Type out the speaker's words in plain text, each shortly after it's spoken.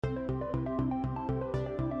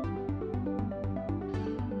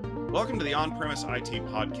Welcome to the On-Premise IT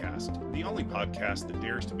Podcast, the only podcast that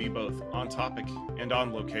dares to be both on topic and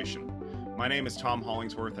on location. My name is Tom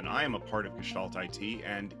Hollingsworth, and I am a part of Gestalt IT,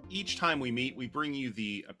 and each time we meet, we bring you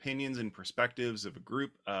the opinions and perspectives of a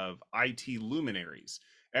group of IT luminaries,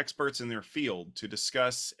 experts in their field, to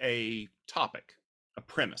discuss a topic, a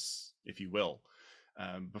premise, if you will.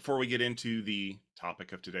 Before we get into the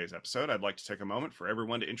topic of today's episode, I'd like to take a moment for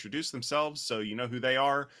everyone to introduce themselves so you know who they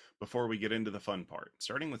are before we get into the fun part,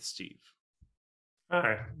 starting with Steve.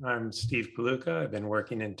 Hi, I'm Steve Paluca. I've been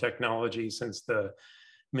working in technology since the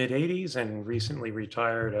mid-'80s and recently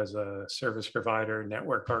retired as a service provider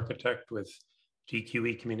network architect with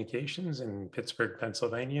GQE Communications in Pittsburgh,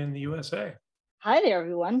 Pennsylvania in the USA. Hi there,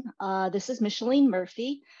 everyone. This is Micheline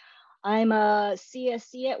Murphy. I'm a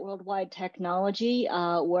CSC at Worldwide Technology,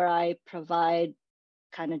 where I provide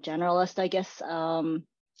kind of generalist, I guess,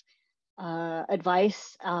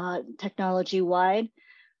 advice technology-wide.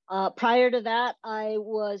 Prior to that, I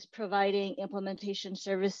was providing implementation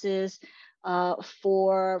services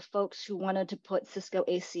for folks who wanted to put Cisco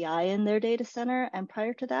ACI in their data center. And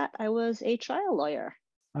prior to that, I was a trial lawyer.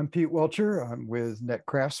 I'm Pete Welcher. I'm with Net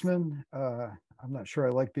Craftsman. I'm not sure I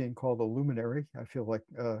like being called a luminary. I feel like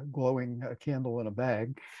glowing a candle in a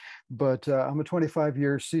bag, but I'm a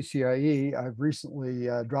 25-year CCIE. I've recently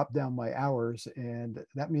dropped down my hours, and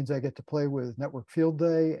that means I get to play with Network Field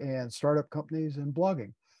Day and startup companies and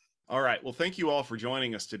blogging. All right. Well, thank you all for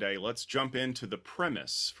joining us today. Let's jump into the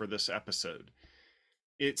premise for this episode.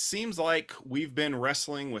 It seems like we've been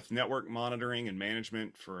wrestling with network monitoring and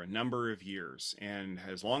management for a number of years. And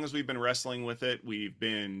as long as we've been wrestling with it, we've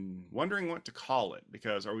been wondering what to call it,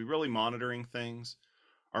 because are we really monitoring things?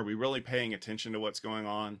 Are we really paying attention to what's going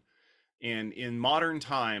on? And in modern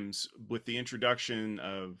times, with the introduction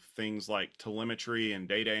of things like telemetry and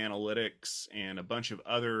data analytics and a bunch of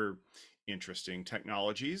other interesting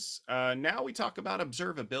technologies, now we talk about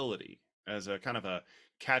observability as a kind of a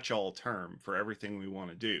catch-all term for everything we want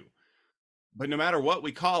to do. But no matter what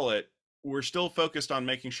we call it, we're still focused on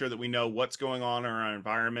making sure that we know what's going on in our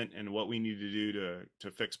environment and what we need to do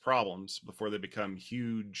to fix problems before they become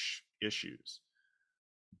huge issues.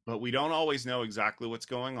 But we don't always know exactly what's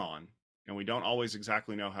going on, and we don't always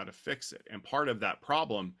exactly know how to fix it. And part of that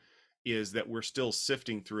problem is that we're still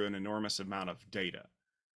sifting through an enormous amount of data.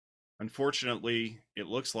 Unfortunately, it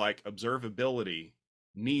looks like observability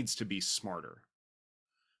needs to be smarter.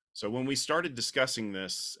 So when we started discussing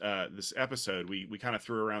this episode, we kind of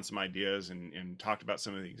threw around some ideas and talked about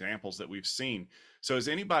some of the examples that we've seen. So has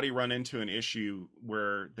anybody run into an issue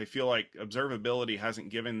where they feel like observability hasn't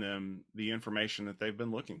given them the information that they've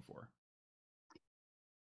been looking for?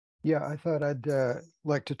 Yeah, I thought I'd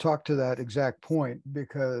like to talk to that exact point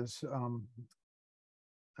because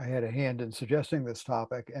I had a hand in suggesting this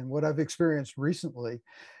topic. And what I've experienced recently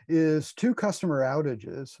is 2 customer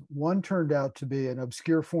outages. One turned out to be an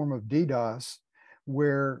obscure form of DDoS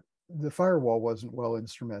where the firewall wasn't well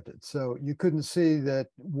instrumented. So you couldn't see that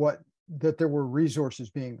there were resources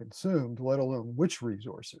being consumed, let alone which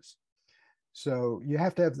resources. So you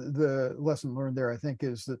have to have the lesson learned there, I think,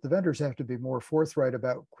 is that the vendors have to be more forthright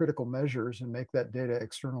about critical measures and make that data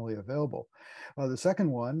externally available. The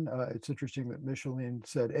second one, it's interesting that Micheline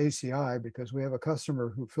said ACI because we have a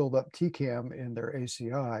customer who filled up TCAM in their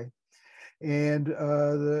ACI. And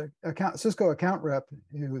the Cisco account rep,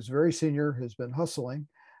 who was very senior, has been hustling.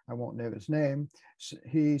 I won't name his name.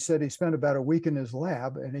 He said he spent about a week in his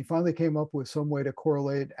lab, and he finally came up with some way to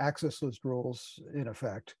correlate access list rules, in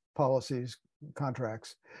effect, policies,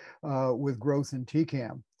 contracts, with growth in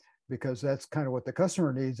TCAM, because that's kind of what the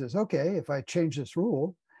customer needs is, okay, if I change this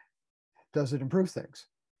rule, does it improve things?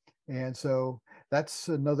 And so that's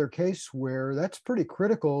another case where that's pretty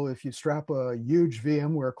critical. If you strap a huge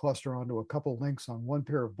VMware cluster onto a couple links on one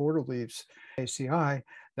pair of border leaves, ACI,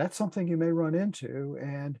 that's something you may run into.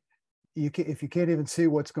 And if you can't even see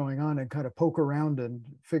what's going on and kind of poke around and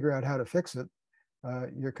figure out how to fix it,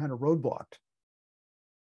 you're kind of roadblocked.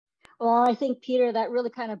 Well, I think, Peter, that really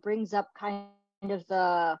kind of brings up kind of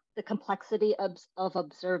the complexity of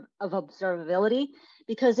observability,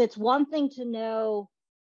 because it's one thing to know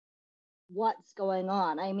what's going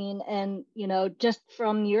on. I mean, and, just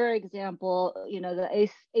from your example, the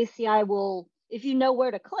ACI will, if you know where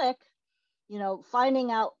to click, finding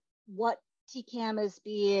out what TCAM is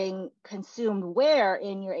being consumed where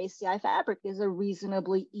in your ACI fabric is a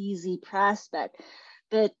reasonably easy prospect.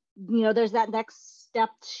 But, there's that next step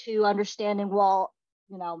to understanding, well,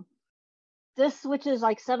 this switch is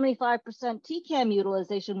like 75% TCAM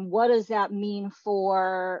utilization. What does that mean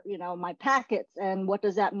for, my packets? And what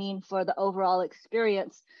does that mean for the overall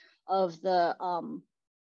experience of the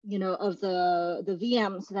of the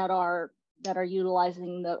VMs that are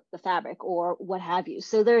utilizing the fabric or what have you.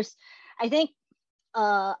 So there's, I think,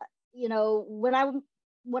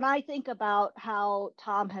 when I think about how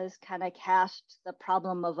Tom has kind of cast the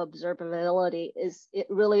problem of observability, is it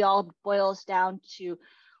really all boils down to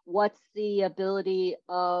what's the ability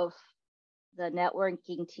of the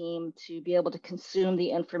networking team to be able to consume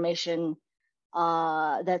the information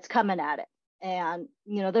that's coming at it. And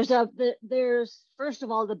there's first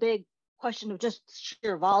of all the big question of just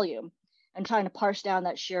sheer volume and trying to parse down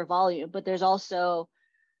that sheer volume, but there's also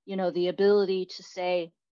the ability to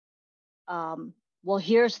say, well,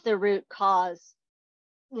 here's the root cause,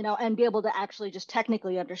 and be able to actually just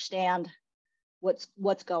technically understand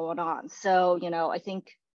what's going on. So I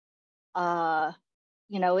think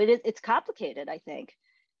it's complicated, I think,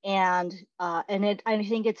 and I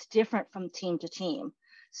think it's different from team to team.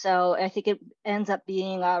 So I think it ends up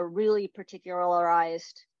being a really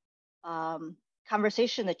particularized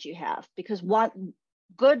conversation that you have, because one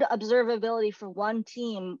good observability for one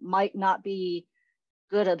team might not be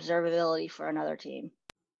good observability for another team.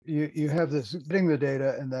 You have this getting the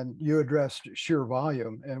data, and then you addressed sheer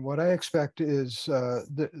volume. And what I expect is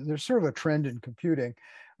there's sort of a trend in computing.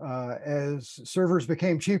 As servers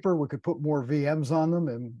became cheaper, we could put more VMs on them,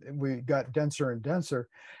 and we got denser and denser.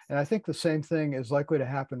 And I think the same thing is likely to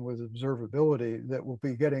happen with observability, that we'll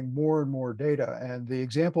be getting more and more data. And the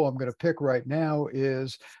example I'm going to pick right now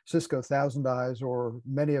is Cisco Thousand Eyes, or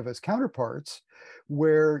many of its counterparts,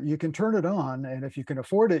 where you can turn it on, and if you can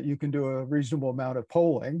afford it, you can do a reasonable amount of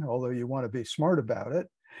polling, although you want to be smart about it.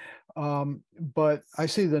 But I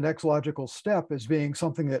see the next logical step as being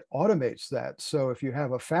something that automates that. So if you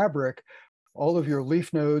have a fabric, all of your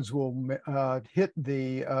leaf nodes will hit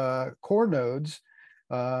the core nodes,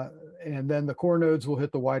 and then the core nodes will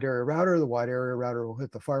hit the wide area router. The wide area router will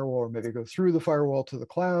hit the firewall, or maybe go through the firewall to the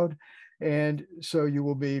cloud. And so you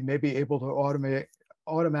will be maybe able to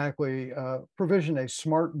automatically provision a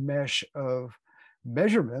smart mesh of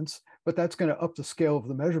measurements, but that's going to up the scale of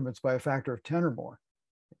the measurements by a factor of 10 or more.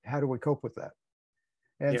 How do we cope with that?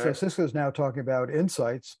 And so Cisco's now talking about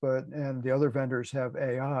insights, and the other vendors have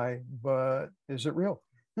AI, but is it real?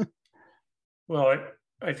 Well,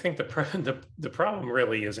 I think the problem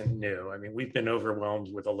really isn't new. I mean, we've been overwhelmed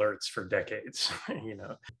with alerts for decades.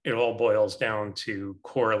 It all boils down to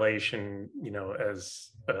correlation. As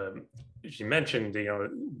you mentioned,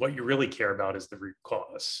 what you really care about is the root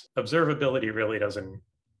cause. Observability really doesn't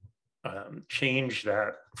change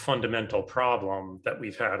that fundamental problem that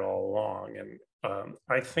we've had all along. And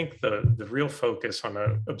I think the real focus on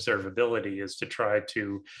observability is to try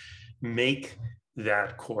to make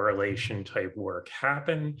that correlation type work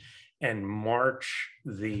happen and march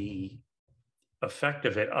the effect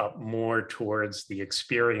of it up more towards the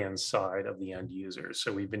experience side of the end user.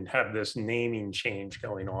 So we've had this naming change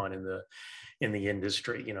going on in the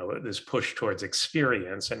industry, this push towards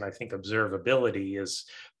experience. And I think observability is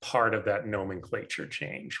part of that nomenclature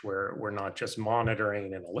change, where we're not just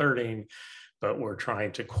monitoring and alerting, but we're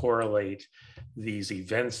trying to correlate these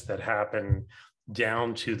events that happen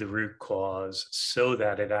down to the root cause so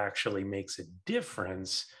that it actually makes a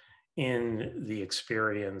difference in the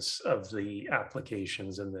experience of the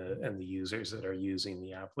applications and the users that are using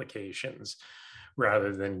the applications,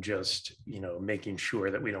 rather than just making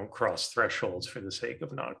sure that we don't cross thresholds for the sake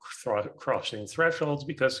of not crossing thresholds,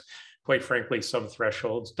 because quite frankly, some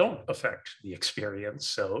thresholds don't affect the experience.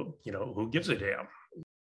 So who gives a damn?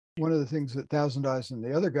 One of the things that Thousand Eyes and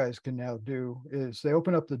the other guys can now do is they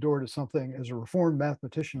open up the door to something. As a reformed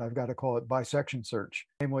mathematician, I've got to call it bisection search.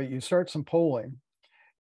 Namely, you start some polling,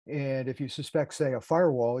 and if you suspect, say, a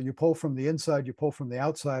firewall, you pull from the inside, you pull from the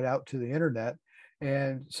outside out to the internet.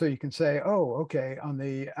 And so you can say, oh, okay, on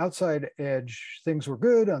the outside edge, things were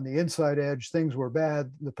good. On the inside edge, things were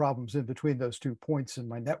bad. The problem's in between those 2 points in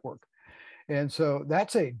my network. And so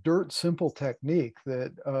that's a dirt simple technique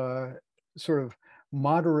that sort of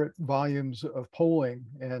moderate volumes of polling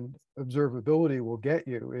and observability will get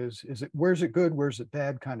you. Is it, where's it good, where's it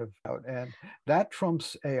bad kind of out? And that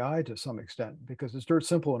trumps AI to some extent, because it's dirt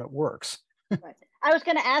simple and it works. Right. I was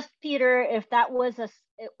going to ask Peter if that was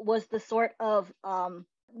the sort of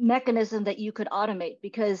mechanism that you could automate,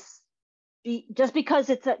 because just because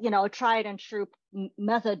it's a tried and true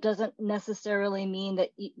method doesn't necessarily mean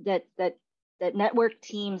that network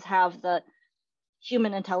teams have the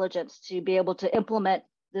human intelligence to be able to implement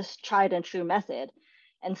this tried and true method.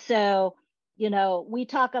 And so, we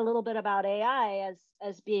talk a little bit about AI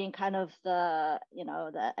as being kind of the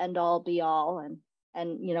end all be all, and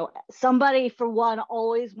somebody, for one,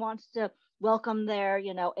 always wants to welcome their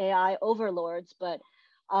AI overlords, but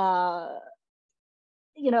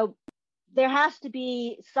you know, there has to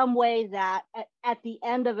be some way that at the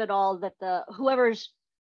end of it all, that the whoever's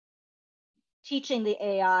teaching the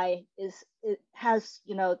AI has,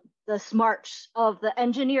 you know, the smarts of the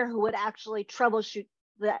engineer who would actually troubleshoot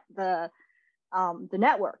the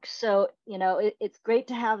network. So, you know, it's great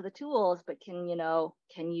to have the tools, but can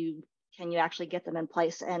you actually get them in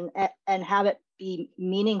place and have it be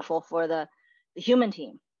meaningful for the human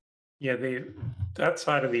team? Yeah, that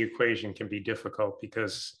side of the equation can be difficult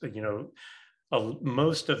because, you know,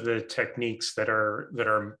 most of the techniques that are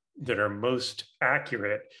most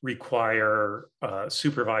accurate require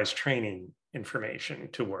supervised training information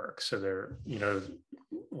to work. So they're, you know,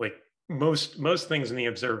 like most things in the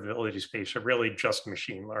observability space are really just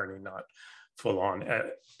machine learning, not full on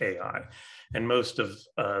AI. And most of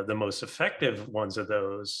the most effective ones of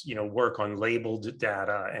those, you know, work on labeled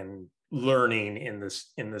data and learning in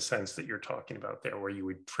the sense that you're talking about there, where you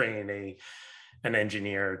would train an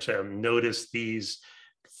engineer to notice these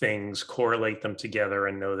things, correlate them together,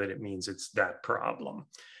 and know that it means it's that problem.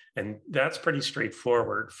 And that's pretty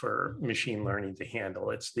straightforward for machine learning to handle.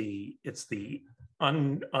 It's the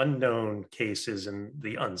unknown cases and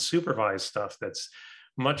the unsupervised stuff that's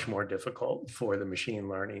much more difficult for the machine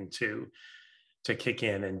learning to kick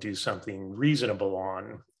in and do something reasonable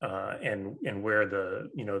on, and where the,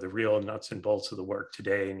 you know, the real nuts and bolts of the work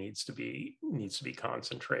today needs to be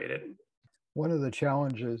concentrated. One of the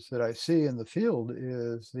challenges that I see in the field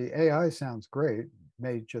is the AI sounds great,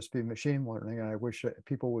 may just be machine learning, and I wish that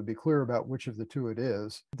people would be clear about which of the two it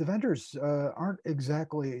is. The vendors aren't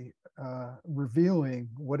exactly revealing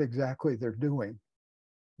what exactly they're doing.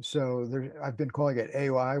 So I've been calling it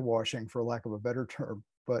AI washing, for lack of a better term.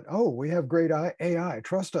 But, oh, we have great AI,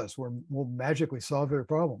 trust us, we'll magically solve their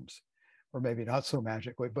problems. Or maybe not so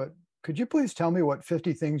magically, but could you please tell me what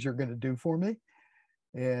 50 things you're going to do for me?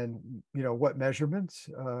 And, you know, what measurements?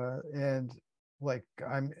 And like,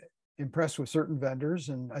 I'm impressed with certain vendors,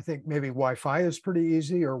 and I think maybe Wi-Fi is pretty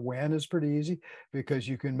easy, or WAN is pretty easy, because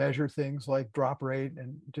you can measure things like drop rate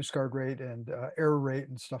and discard rate and error rate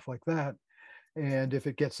and stuff like that. And if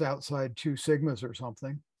it gets outside 2 sigmas or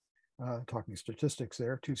something, talking statistics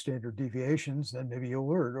there, 2 standard deviations, then maybe you'll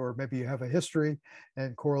alert, or maybe you have a history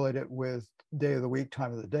and correlate it with day of the week,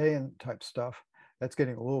 time of the day, and type stuff. That's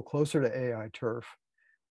getting a little closer to AI turf.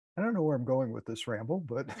 I don't know where I'm going with this ramble,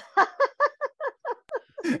 but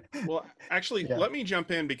Well, actually, yeah. let me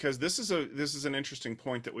jump in, because this is an interesting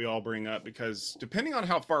point that we all bring up, because depending on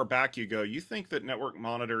how far back you go, you think that network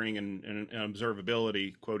monitoring and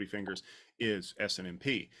observability, quotey fingers, is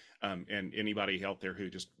SNMP. And anybody out there who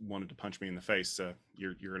just wanted to punch me in the face,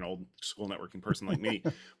 you're an old school networking person like me.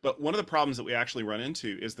 But one of the problems that we actually run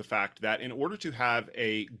into is the fact that in order to have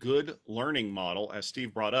a good learning model, as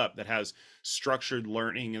Steve brought up, that has structured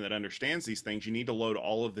learning and that understands these things, you need to load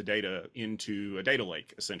all of the data into a data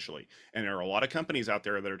lake, essentially. And there are a lot of companies out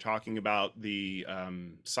there that are talking about the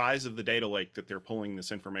size of the data lake that they're pulling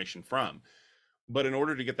this information from. But in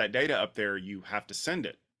order to get that data up there, you have to send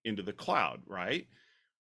it into the cloud, right?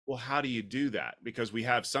 Well, how do you do that? Because we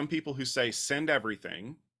have some people who say, send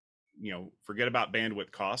everything, you know, forget about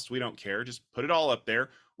bandwidth costs. We don't care. Just put it all up there.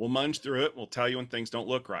 We'll munge through it. We'll tell you when things don't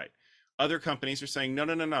look right. Other companies are saying, no,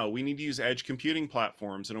 no, no, no. We need to use edge computing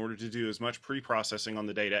platforms in order to do as much pre-processing on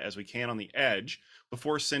the data as we can on the edge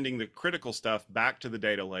before sending the critical stuff back to the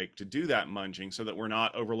data lake to do that munging, so that we're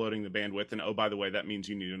not overloading the bandwidth. And oh, by the way, that means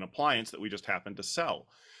you need an appliance that we just happen to sell.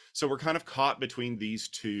 So we're kind of caught between these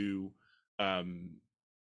two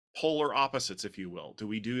polar opposites, if you will. Do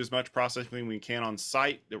we do as much processing we can on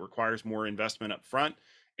site that requires more investment up front,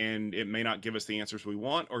 and it may not give us the answers we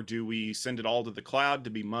want? Or do we send it all to the cloud to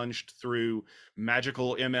be munged through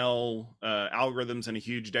magical ML algorithms in a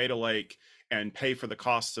huge data lake, and pay for the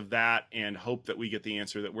costs of that and hope that we get the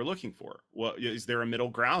answer that we're looking for? Well, is there a middle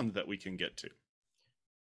ground that we can get to?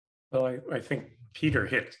 Well, I think Peter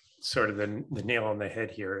hit sort of the nail on the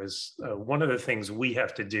head here. Is one of the things we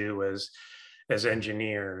have to do as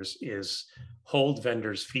engineers is hold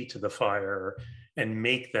vendors' feet to the fire and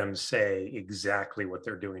make them say exactly what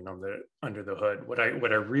they're doing under the hood. What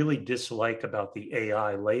I really dislike about the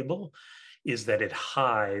AI label is that it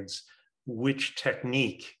hides which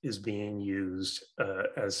technique is being used,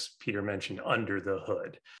 as Peter mentioned, under the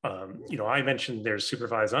hood. You know, I mentioned there's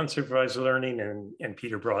supervised, unsupervised learning, and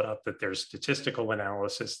Peter brought up that there's statistical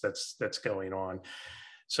analysis that's going on.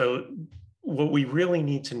 So what we really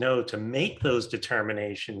need to know to make those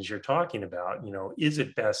determinations you're talking about, you know, is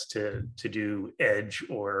it best to do edge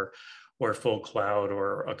or full cloud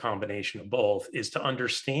or a combination of both, is to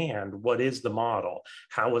understand what is the model,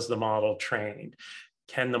 how is the model trained,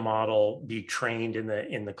 can the model be trained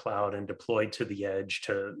in the cloud and deployed to the edge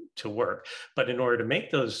to work? But in order to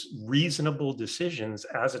make those reasonable decisions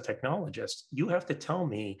as a technologist, you have to tell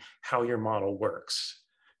me how your model works,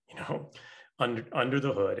 under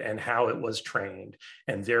the hood, and how it was trained.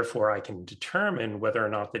 And therefore, I can determine whether or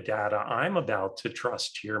not the data I'm about to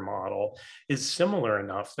trust to your model is similar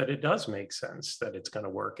enough that it does make sense that it's going to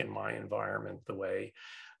work in my environment the way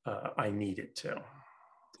I need it to.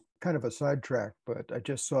 Kind of a sidetrack, but I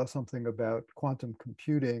just saw something about quantum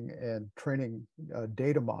computing and training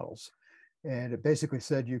data models. And it basically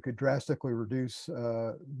said you could drastically reduce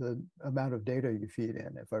the amount of data you feed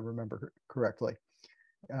in, if I remember correctly.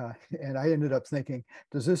 And I ended up thinking,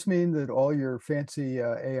 does this mean that all your fancy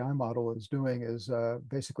AI model is doing is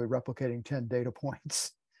basically replicating 10 data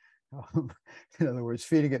points? In other words,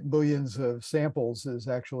 feeding it millions of samples is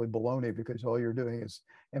actually baloney, because all you're doing is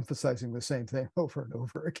emphasizing the same thing over and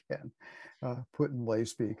over again, put in lay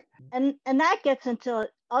speak. And that gets into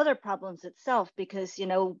other problems itself, because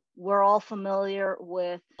we're all familiar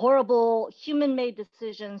with horrible human-made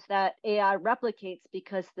decisions that AI replicates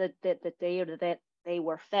because the data that they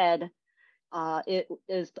were fed it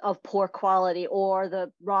is of poor quality, or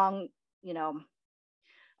the wrong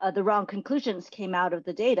conclusions came out of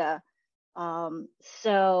the data.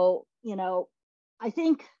 So I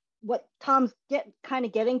think what Tom's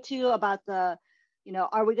getting to about the,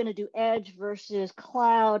 are we going to do edge versus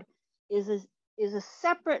cloud is a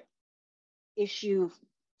separate issue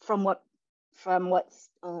from what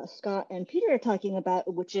Scott and Peter are talking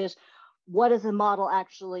about, which is, what is the model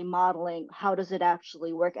actually modeling? How does it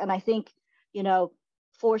actually work? And I think,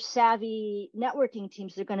 for savvy networking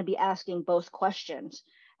teams, they're going to be asking both questions.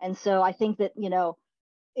 And so I think that,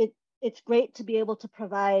 it's great to be able to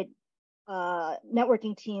provide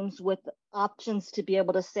networking teams with options to be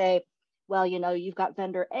able to say, well, you've got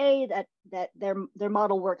vendor A that their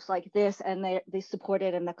model works like this, and they support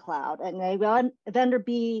it in the cloud, and they run vendor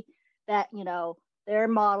B that their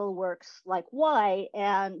model works like Y,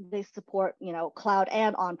 and they support cloud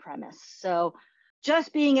and on-premise. So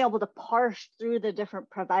just being able to parse through the different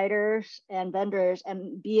providers and vendors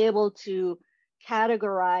and be able to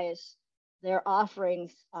categorize their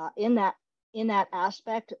offerings in that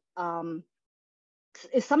aspect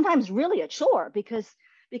is sometimes really a chore, because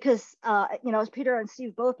as Peter and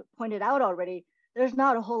Steve both pointed out already, there's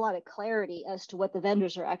not a whole lot of clarity as to what the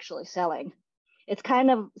vendors are actually selling. It's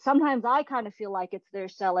sometimes I kind of feel like they're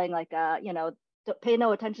selling like pay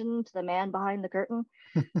no attention to the man behind the curtain.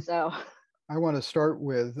 So I want to start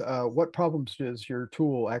with what problems does your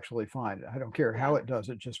tool actually find? I don't care how it does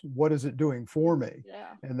it, just what is it doing for me? Yeah.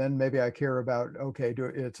 And then maybe I care about, okay,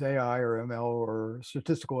 it's AI or ML or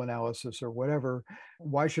statistical analysis or whatever.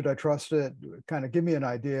 Why should I trust it? Kind of give me an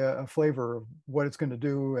idea, a flavor of what it's going to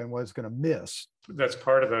do and what it's going to miss. That's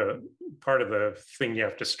part of the thing you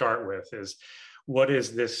have to start with is, what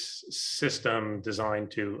is this system designed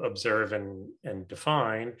to observe and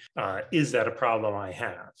define? Is that a problem I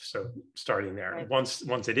have? So starting there, right.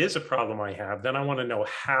 Once it is a problem I have, then I want to know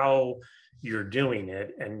how you're doing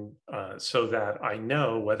it, and so that I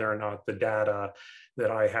know whether or not the data that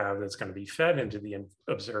I have that's going to be fed into the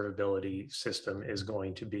observability system is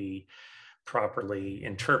going to be properly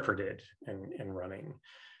interpreted and running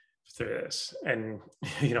through this. And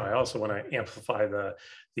I also want to amplify the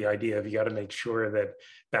idea of, you got to make sure that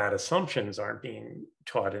bad assumptions aren't being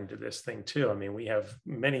taught into this thing too. I mean, we have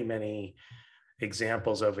many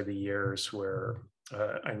examples over the years where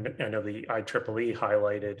I know the IEEE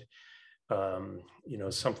highlighted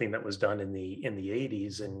something that was done in the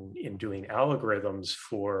 80s in doing algorithms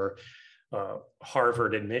for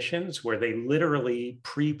Harvard admissions, where they literally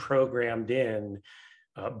pre-programmed in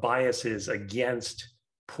biases against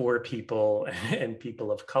poor people and people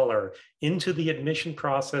of color into the admission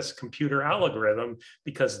process computer algorithm,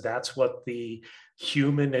 because that's what the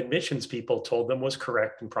human admissions people told them was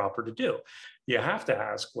correct and proper to do. You have to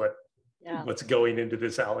ask what's going into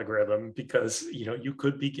this algorithm, because you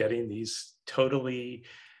could be getting these totally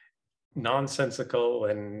nonsensical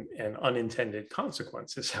and unintended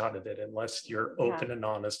consequences out of it, unless you're open and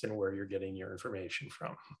honest in where you're getting your information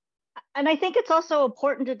from. And I think it's also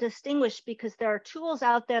important to distinguish, because there are tools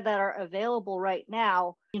out there that are available right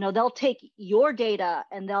now. They'll take your data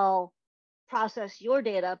and they'll process your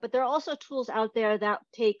data, but there are also tools out there that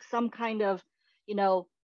take some kind of,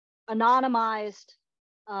 anonymized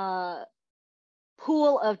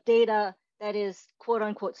pool of data that is quote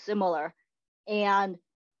unquote similar. And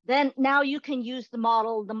then now you can use the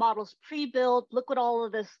model's pre-built. Look at all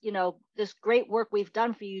of this, this great work we've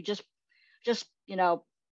done for you. Just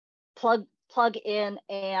plug in,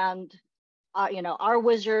 and our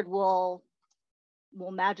wizard will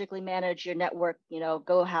will magically manage your network,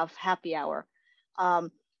 go have happy hour.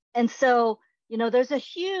 And so, there's a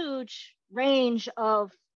huge range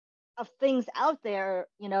of things out there,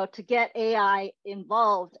 to get AI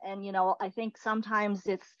involved. And, I think sometimes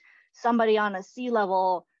it's somebody on a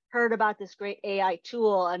C-level heard about this great AI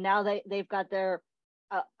tool, and now they've got their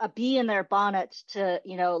a bee in their bonnet to,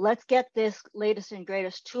 let's get this latest and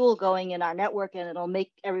greatest tool going in our network, and it'll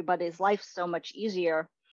make everybody's life so much easier.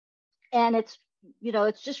 And it's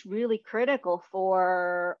just really critical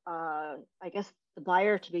for, I guess, the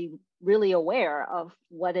buyer to be really aware of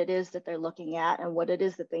what it is that they're looking at and what it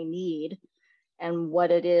is that they need and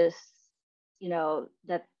what it is,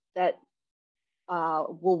 that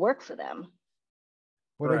will work for them.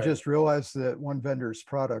 What I just realized that one vendor's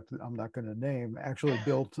product, I'm not going to name, actually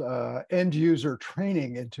built end user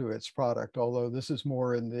training into its product. Although this is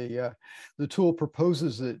more in the tool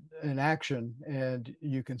proposes it in action, and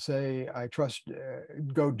you can say, "I trust,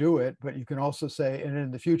 go do it," but you can also say, "And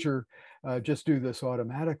in the future, just do this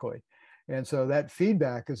automatically." And so that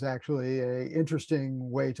feedback is actually an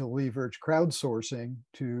interesting way to leverage crowdsourcing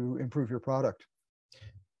to improve your product.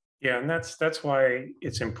 Yeah, and that's why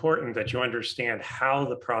it's important that you understand how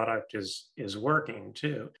the product is working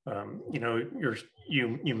too.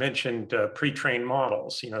 You mentioned pre-trained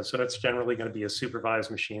models. So that's generally going to be a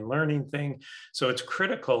supervised machine learning thing. So it's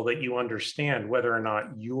critical that you understand whether or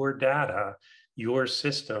not your data, your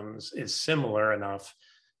systems, is similar enough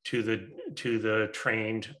to the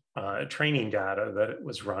training data that it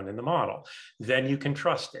was run in the model. Then you can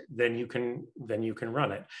trust it. Then you can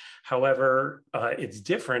run it. However, it's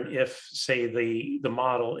different if, say, the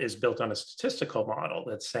model is built on a statistical model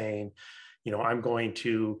that's saying, I'm going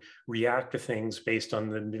to react to things based on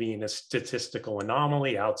them being a statistical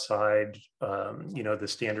anomaly outside, the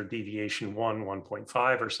standard deviation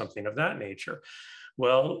 1.5 or something of that nature.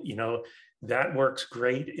 Well, that works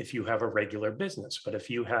great if you have a regular business. But if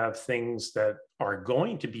you have things that are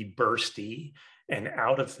going to be bursty and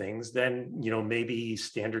out of things, then maybe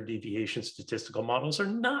standard deviation statistical models are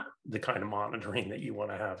not the kind of monitoring that you want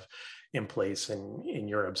to have in place in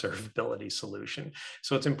your observability solution.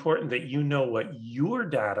 So it's important that you know what your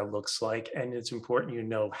data looks like, and it's important you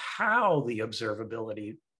know how the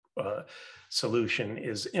observability solution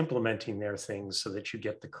is implementing their things so that you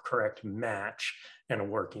get the correct match and a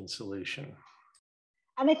working solution.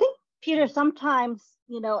 And I think, Peter, sometimes,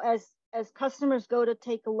 as customers go to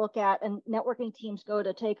take a look at, and networking teams go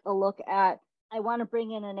to take a look at, I want to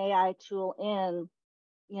bring in an AI tool in,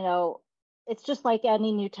 it's just like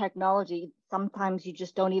any new technology. Sometimes you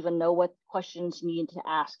just don't even know what questions you need to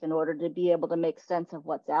ask in order to be able to make sense of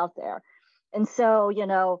what's out there. And so,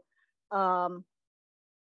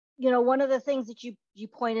 one of the things that you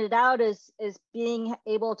pointed out is being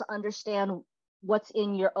able to understand what's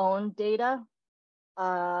in your own data,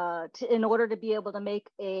 in order to be able to make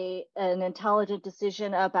an intelligent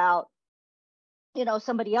decision about,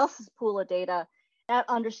 somebody else's pool of data. That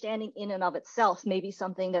understanding in and of itself may be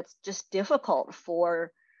something that's just difficult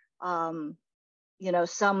for, some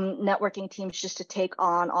networking teams just to take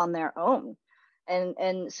on their own.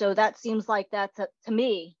 And so that seems like to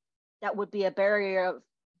me, that would be a barrier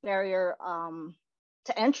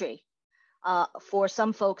to entry for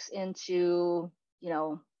some folks into,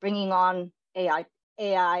 bringing on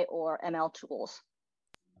AI or ML tools.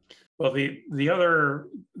 Well, the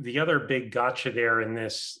other big gotcha there in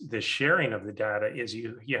this sharing of the data is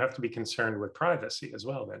you have to be concerned with privacy as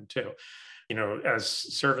well then too. As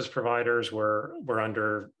service providers, we're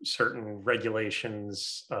under certain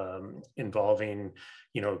regulations involving,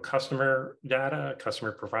 customer data,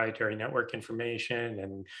 customer proprietary network information,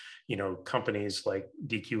 and, companies like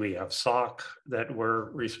DQE have SOC that we're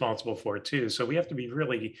responsible for too. So we have to be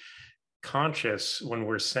really conscious when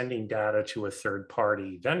we're sending data to a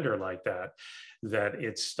third-party vendor like that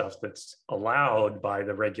it's stuff that's allowed by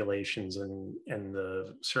the regulations and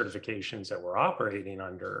the certifications that we're operating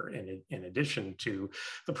under, in addition to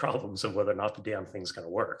the problems of whether or not the damn thing's going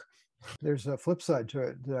to work. There's a flip side to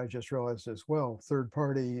it that I just realized as well. Third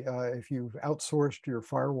party, if you've outsourced your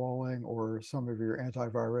firewalling or some of your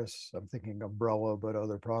antivirus, I'm thinking Umbrella, but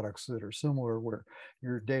other products that are similar, where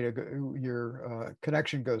your your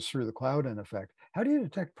connection goes through the cloud in effect. How do you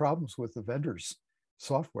detect problems with the vendor's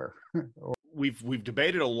software? We've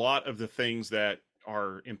debated a lot of the things that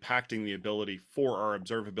are impacting the ability for our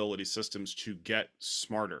observability systems to get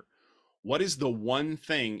smarter. What is the one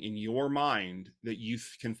thing in your mind that you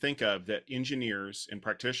can think of that engineers and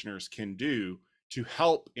practitioners can do to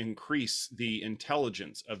help increase the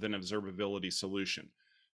intelligence of an observability solution?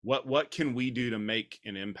 What can we do to make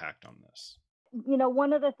an impact on this?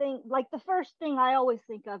 one of the things, like the first thing I always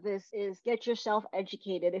think of is get yourself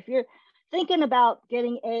educated. If you're thinking about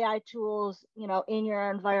getting AI tools, in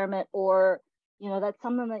your environment, or, that's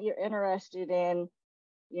something that you're interested in,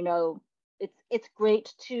 it's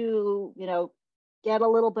great to, get a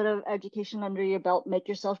little bit of education under your belt, make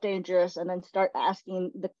yourself dangerous, and then start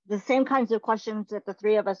asking the same kinds of questions that the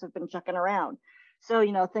three of us have been chucking around. So,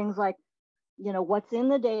 things like, what's in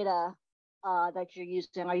the data that you're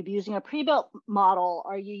using? Are you using a pre-built model?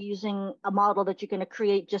 Are you using a model that you're going to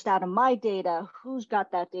create just out of my data? Who's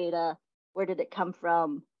got that data? Where did it come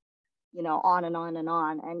from? On and on and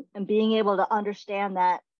on. And being able to understand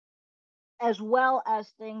that, as well as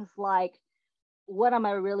things like, what am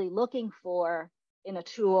I really looking for in a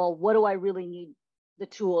tool? What do I really need the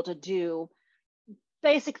tool to do?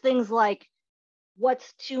 Basic things like,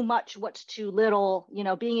 what's too much, what's too little,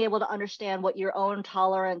 being able to understand what your own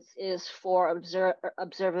tolerance is for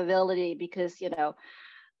observability, because,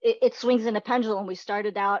 it swings in a pendulum. We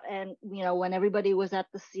started out, and, when everybody was at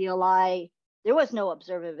the CLI, there was no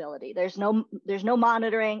observability. There's no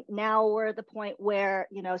monitoring. Now we're at the point where,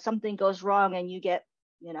 something goes wrong and you get,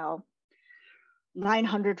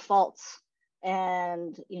 900 faults,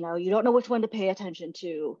 and, you don't know which one to pay attention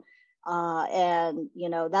to. And,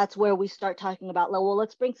 that's where we start talking about, well,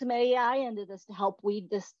 let's bring some AI into this to help weed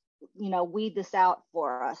this out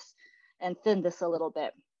for us and thin this a little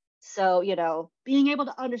bit. So, being able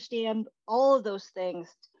to understand all of those things,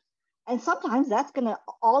 and sometimes that's going to,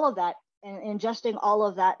 all of that, and ingesting all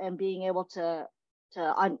of that and being able to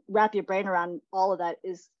wrap your brain around all of that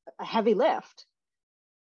is a heavy lift.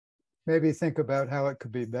 Maybe think about how it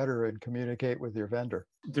could be better and communicate with your vendor.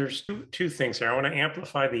 There's two things here. I want to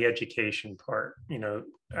amplify the education part.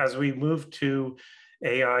 As we move to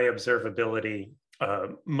AI observability,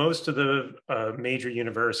 most of the major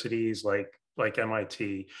universities like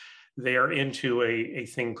MIT, they are into a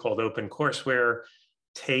thing called OpenCourseWare.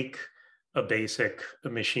 Take a basic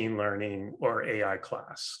machine learning or AI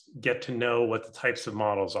class, get to know what the types of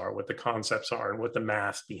models are, what the concepts are, and what the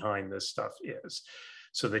math behind this stuff is,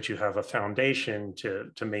 so that you have a foundation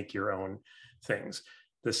to make your own things.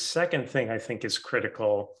 The second thing I think is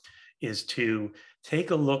critical is to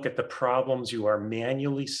take a look at the problems you are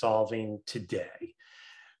manually solving today.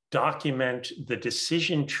 Document the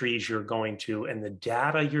decision trees you're going to and the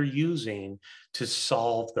data you're using to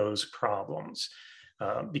solve those problems.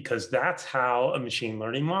 Because that's how a machine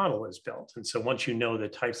learning model is built. And so once you know the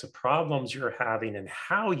types of problems you're having and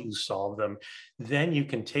how you solve them, then you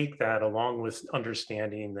can take that along with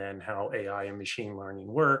understanding then how AI and machine learning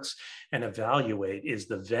works and evaluate, is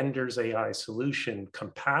the vendor's AI solution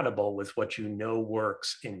compatible with what you know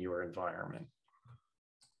works in your environment?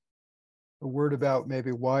 A word about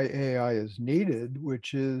maybe why AI is needed,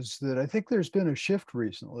 which is that I think there's been a shift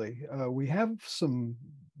recently. We have some,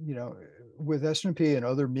 with S&P and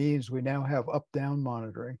other means, we now have up-down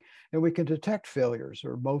monitoring, and we can detect failures,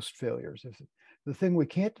 or most failures. If the thing we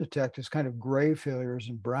can't detect is kind of gray failures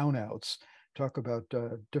and brownouts. Talk about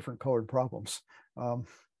different colored problems.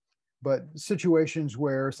 But situations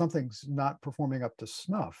where something's not performing up to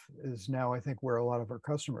snuff is now, I think, where a lot of our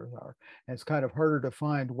customers are. And it's kind of harder to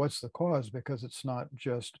find what's the cause, because it's not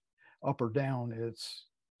just up or down. It's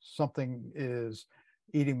something is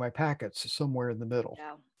eating my packets somewhere in the middle.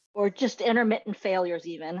 Yeah. Or just intermittent failures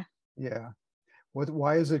even. Yeah.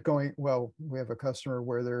 Why is it going? Well, we have a customer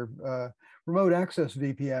where their remote access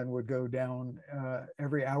VPN would go down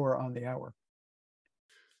every hour on the hour.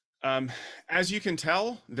 As you can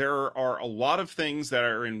tell, there are a lot of things that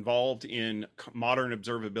are involved in modern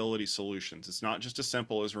observability solutions. It's not just as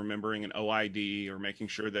simple as remembering an OID or making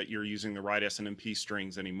sure that you're using the right SNMP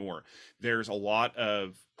strings anymore. There's a lot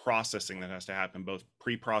of processing that has to happen, both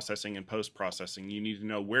pre-processing and post-processing. You need to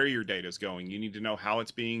know where your data is going. You need to know how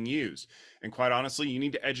it's being used. And quite honestly, you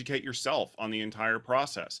need to educate yourself on the entire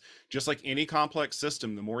process. Just like any complex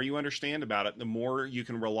system, the more you understand about it, the more you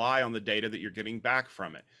can rely on the data that you're getting back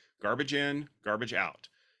from it. Garbage in, garbage out.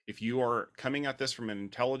 If you are coming at this from an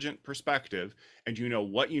intelligent perspective, and you know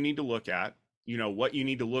what you need to look at, you know what you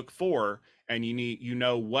need to look for, and you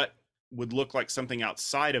know what would look like something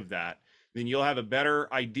outside of that, then you'll have a better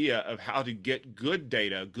idea of how to get good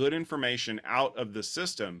data, good information out of the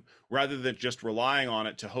system, rather than just relying on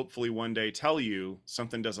it to hopefully one day tell you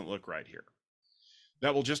something doesn't look right here.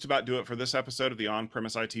 That will just about do it for this episode of the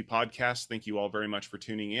On-Premise IT Podcast. Thank you all very much for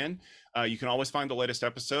tuning in. You can always find the latest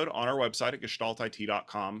episode on our website at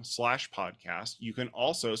gestaltit.com/podcast. You can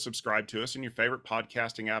also subscribe to us in your favorite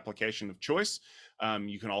podcasting application of choice.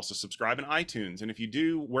 You can also subscribe in iTunes. And if you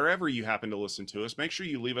do, wherever you happen to listen to us, make sure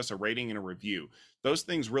you leave us a rating and a review. Those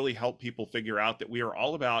things really help people figure out that we are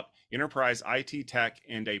all about enterprise IT tech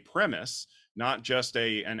and a premise, not just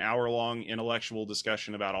an hour-long intellectual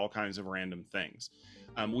discussion about all kinds of random things.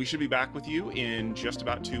 We should be back with you in just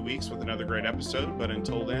about 2 weeks with another great episode. But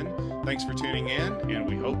until then, thanks for tuning in, and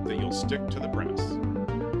we hope that you'll stick to the premise.